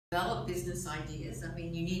Develop business ideas. I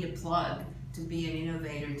mean, you need a plug to be an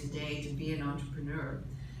innovator today, to be an entrepreneur.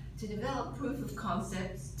 To develop proof of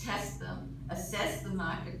concepts, test them, assess the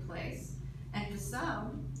marketplace, and for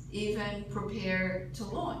some, even prepare to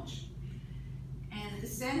launch. And the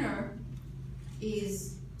center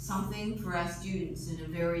is something for our students in a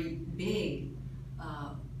very big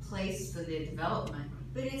place for their development,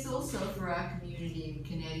 but it's also for our community in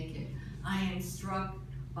Connecticut. I am struck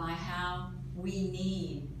by how we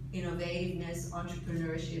need innovativeness,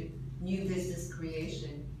 entrepreneurship, new business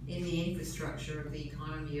creation in the infrastructure of the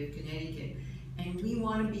economy of Connecticut. And we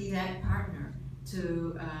want to be that partner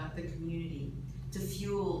to the community to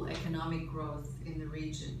fuel economic growth in the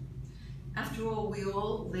region. After all, we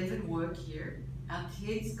all live and work here. Our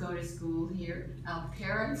kids go to school here. Our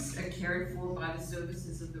parents are cared for by the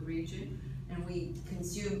services of the region. And we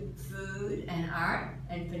consume food and art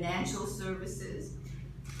and financial services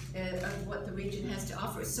of what the region has to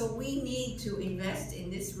offer. So we need to invest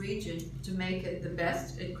in this region to make it the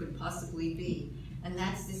best it could possibly be. And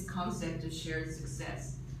that's this concept of shared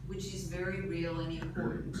success, which is very real and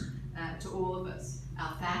important to all of us.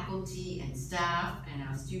 Our faculty and staff and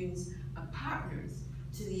our students are partners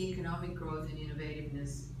to the economic growth and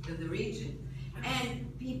innovativeness of the region.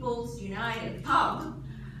 And People's United Pub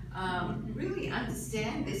really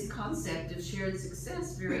understand this concept of shared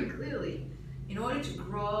success very clearly. In order to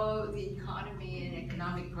grow the economy and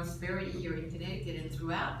economic prosperity here in Connecticut and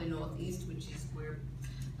throughout the Northeast, which is where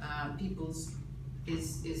People's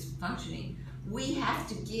is functioning, we have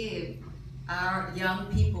to give our young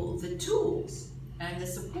people the tools and the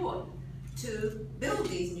support to build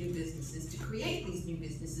these new businesses, to create these new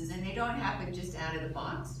businesses, and they don't happen just out of the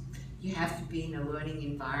box. You have to be in a learning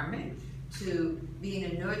environment, to be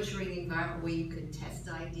in a nurturing environment where you can test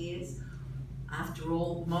ideas. After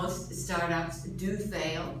all, most startups do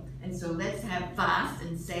fail, and so let's have fast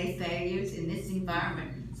and safe failures in this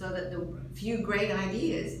environment so that the few great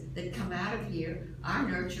ideas that come out of here are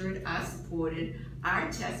nurtured, are supported, are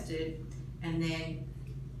tested, and then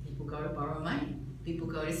people go to borrow money, people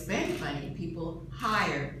go to spend money, people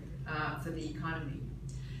hire for the economy.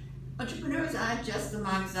 Entrepreneurs aren't just the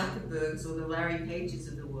Mark Zuckerbergs or the Larry Pages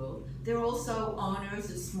of the world. They're also owners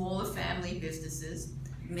of smaller family businesses,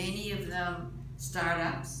 many of them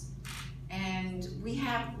startups, and we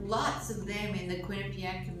have lots of them in the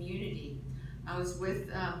Quinnipiac community. I was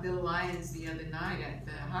with Bill Lyons the other night at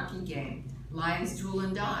the hockey game. Lyons Tool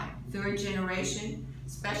 & Die, third generation,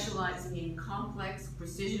 specializing in complex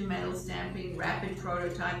precision metal stamping, rapid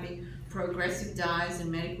prototyping, progressive dies,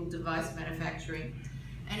 and medical device manufacturing.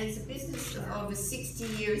 And it's a business of over 60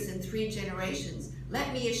 years and 3 generations.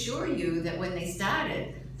 Let me assure you that when they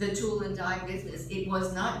started the tool and die business, it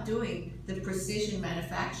was not doing the precision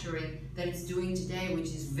manufacturing that it's doing today, which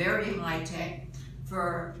is very high tech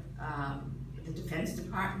for the Defense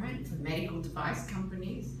Department, for medical device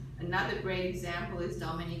companies. Another great example is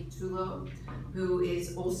Dominique Tullo, who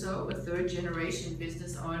is also a 3rd generation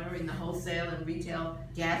business owner in the wholesale and retail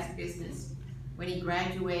gas business. When he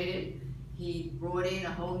graduated, he brought in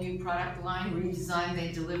a whole new product line, redesigned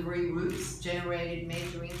their delivery routes, generated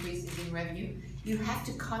major increases in revenue. You have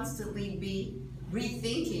to constantly be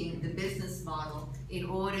rethinking the business model in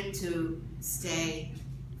order to stay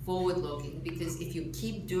forward-looking, because if you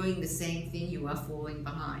keep doing the same thing, you are falling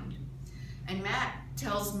behind. And Matt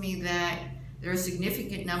tells me that there are a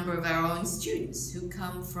significant number of our own students who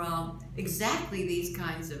come from exactly these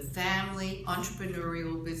kinds of family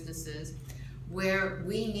entrepreneurial businesses where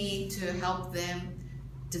we need to help them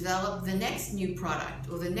develop the next new product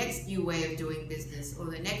or the next new way of doing business or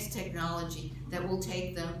the next technology that will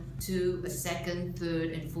take them to a 2nd,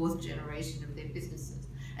 3rd, and 4th generation of their businesses.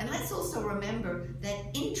 And let's also remember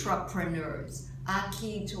that intrapreneurs are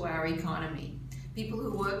key to our economy. People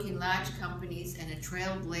who work in large companies and are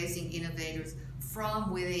trailblazing innovators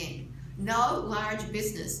from within. No large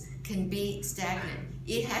business can be stagnant.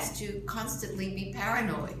 It has to constantly be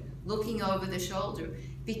paranoid, looking over the shoulder,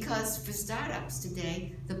 because for startups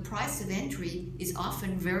today, the price of entry is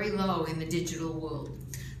often very low in the digital world.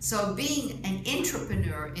 So being an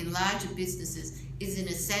intrapreneur in larger businesses is an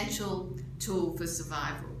essential tool for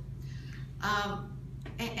survival.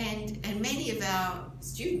 And many of our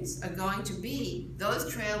students are going to be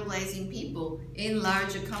those trailblazing people in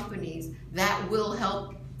larger companies that will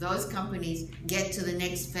help those companies get to the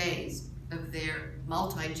next phase of their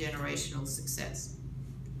multi-generational success.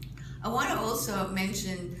 I want to also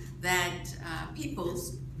mention that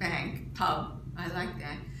People's Bank, Pub, I like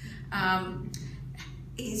that,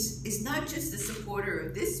 is not just a supporter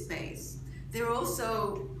of this space, they're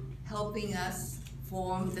also helping us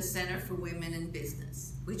form the Center for Women in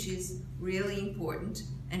Business, which is really important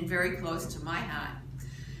and very close to my heart.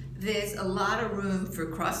 There's a lot of room for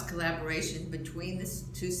cross-collaboration between the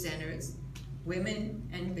two centers, women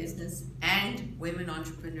and business and women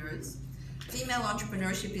entrepreneurs. Female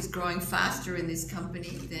entrepreneurship is growing faster in this company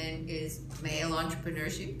than is male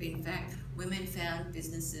entrepreneurship. In fact, women-found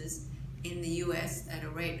businesses in the US at a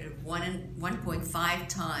rate of 1.5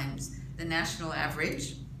 times the national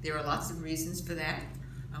average. There are lots of reasons for that.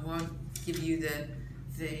 I won't give you the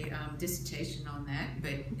dissertation on that,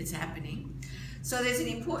 but it's happening. So there's an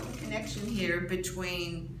important connection here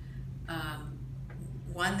between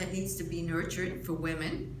one that needs to be nurtured for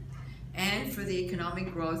women and for the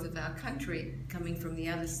economic growth of our country coming from the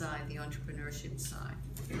other side, the entrepreneurship side.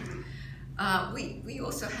 We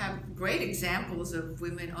also have great examples of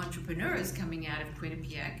women entrepreneurs coming out of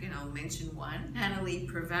Quinnipiac, and I'll mention one, Hannalie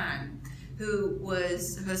Pravan, who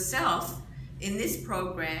was herself in this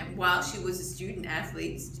program while she was a student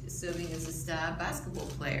athlete, serving as a star basketball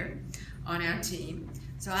player on our team.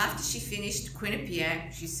 So after she finished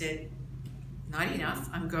Quinnipiac, she said, not enough,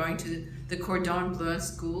 I'm going to the Cordon Bleu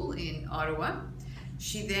School in Ottawa.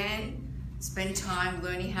 She then spent time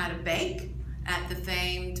learning how to bake at the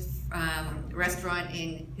famed restaurant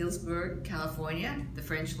in Hillsburg, California, the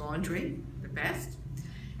French Laundry, the best.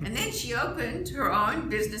 And then she opened her own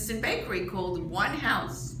business and bakery called One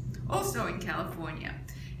House, also in California.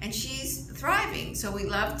 And she's thriving, so we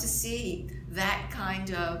love to see that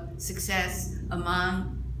kind of success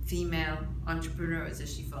among female entrepreneurs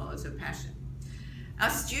as she follows her passion. Our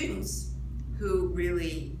students, who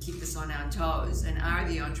really keep us on our toes and are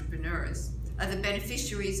the entrepreneurs, are the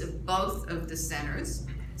beneficiaries of both of the centers,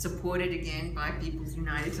 supported again by People's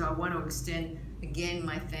United. So I want to extend again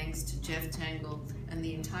my thanks to Jeff Tangle and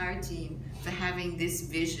the entire team for having this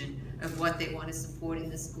vision of what they want to support in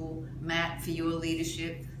the school. Matt, for your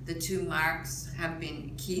leadership. The two Marks have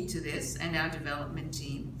been key to this, and our development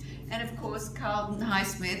team. And of course, Carlton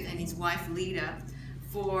Highsmith and his wife Lita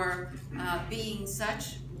for being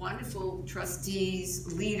such wonderful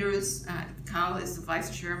trustees, leaders. Carl is the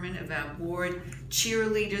vice chairman of our board,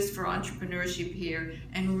 cheerleaders for entrepreneurship here,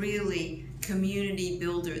 and really community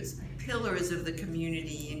builders, pillars of the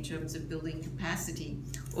community in terms of building capacity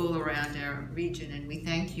all around our region. And we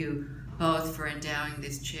thank you both for endowing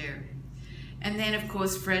this chair. And then, of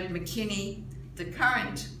course, Fred McKinney, the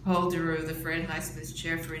current holder of the Fred Highsmith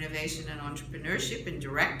Chair for Innovation and Entrepreneurship and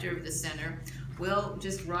director of the center, will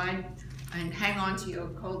just ride and hang on to your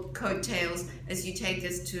coattails as you take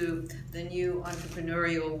us to the new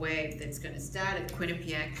entrepreneurial wave that's going to start at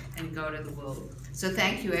Quinnipiac and go to the world. So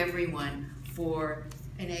thank you, everyone, for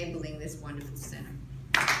enabling this wonderful center.